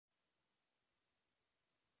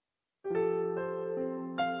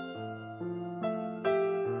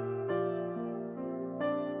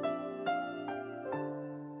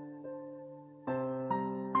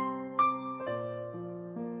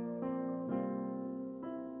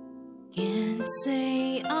can't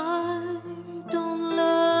say I don't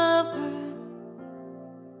love her.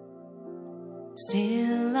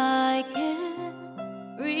 Still I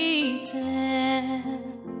can't pretend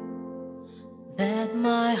that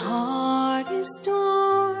my heart is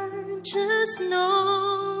torn, just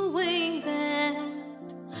knowing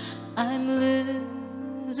that I'm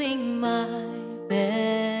losing my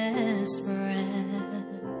best friend.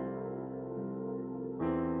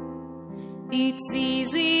 It's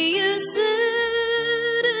easier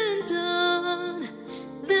said and done.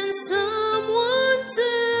 Then someone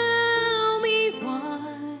tell me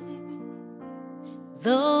why.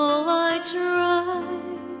 Though I try,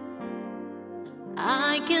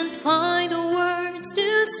 I can't find the words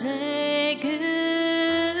to say goodbye.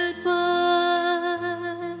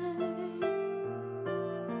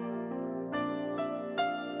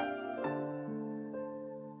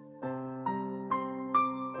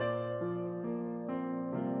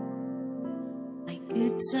 I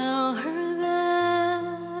could tell her that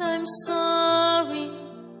I'm sorry,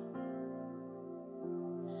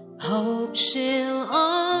 hope she'll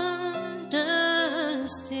understand.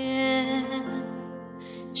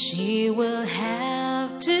 She will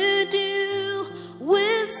have to do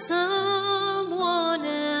with someone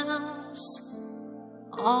else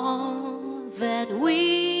all that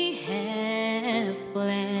we have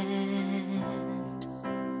planned.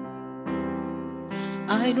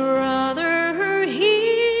 I'd rather her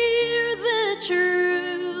hear the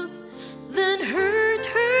truth than hurt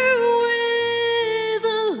her with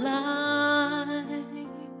a lie.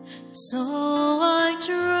 So I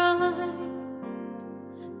try,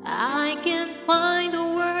 I can't find the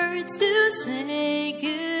words to say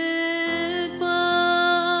goodbye.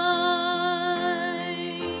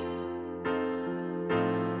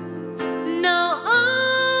 Now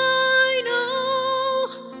I know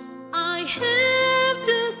I have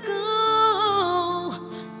to go.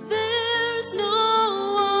 There's no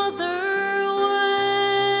other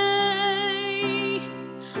way.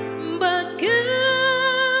 But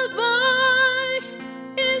goodbye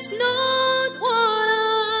is not what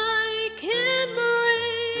I can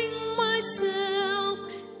bring myself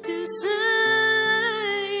to say.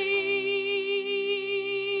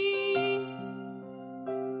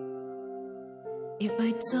 If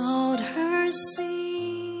I told her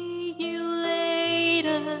see you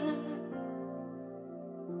later,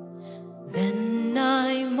 then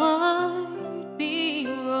I might be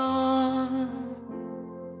wrong.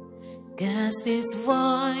 'Cause this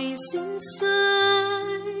voice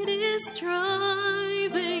inside is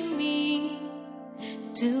driving me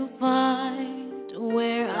to find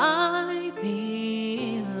where